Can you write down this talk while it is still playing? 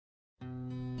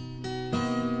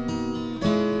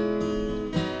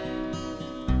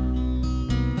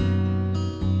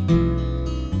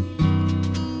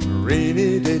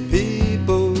Rainy day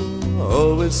people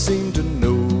always seem to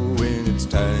know when it's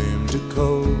time to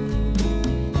call.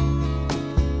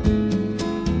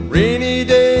 Rainy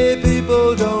day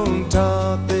people don't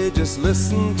talk, they just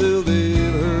listen till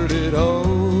they've heard it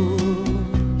all.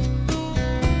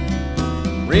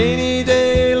 Rainy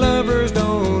day lovers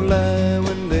don't lie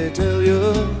when they tell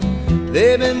you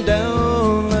they've been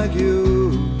down like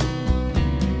you.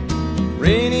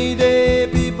 Rainy day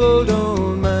people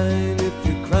don't mind if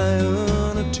you cry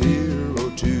on a tear or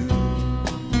two.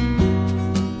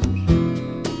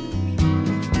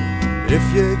 If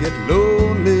you get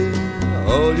lonely,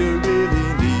 all you really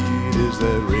need is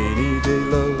that rainy day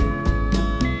love.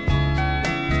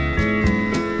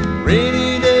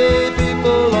 Rainy day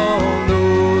people all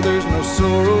know there's no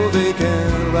sorrow they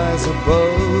can rise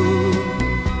above.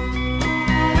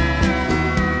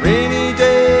 Rainy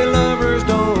day lovers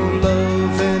don't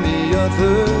love any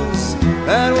others,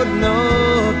 that would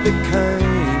not be kind.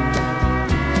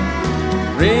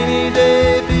 Rainy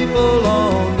day people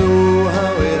all know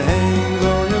how it hangs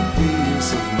on your peace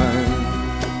of mind.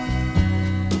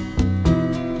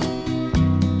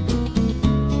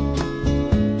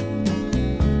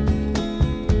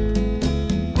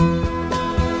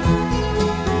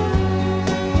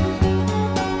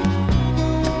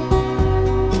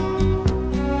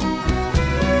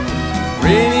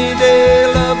 Rainy day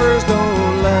lovers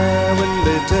don't lie when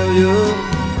they tell you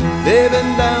they've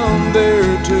been down there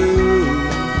too.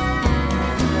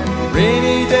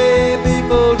 Rainy day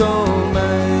people don't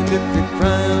mind if you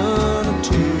cry on a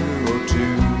tear or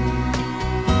two.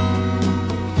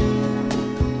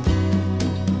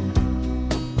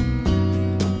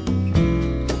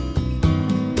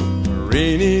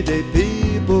 Rainy day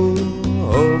people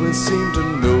always seem to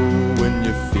know when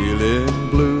you're feeling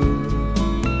blue.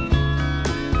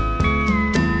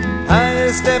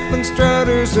 High-stepping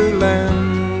strutters who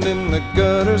land in the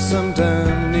gutter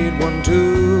sometimes need one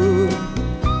too.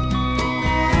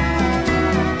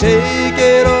 Take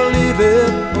it or leave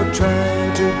it, or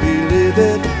try to believe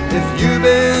it if you've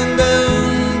been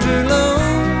down too long.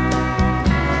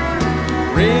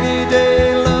 Rainy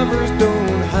day lovers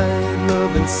don't hide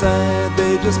love inside,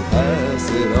 they just pass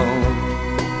it on.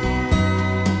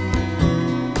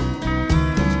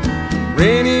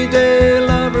 Rainy day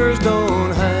lovers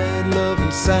don't hide love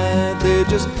inside, they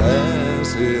just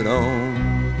pass it on.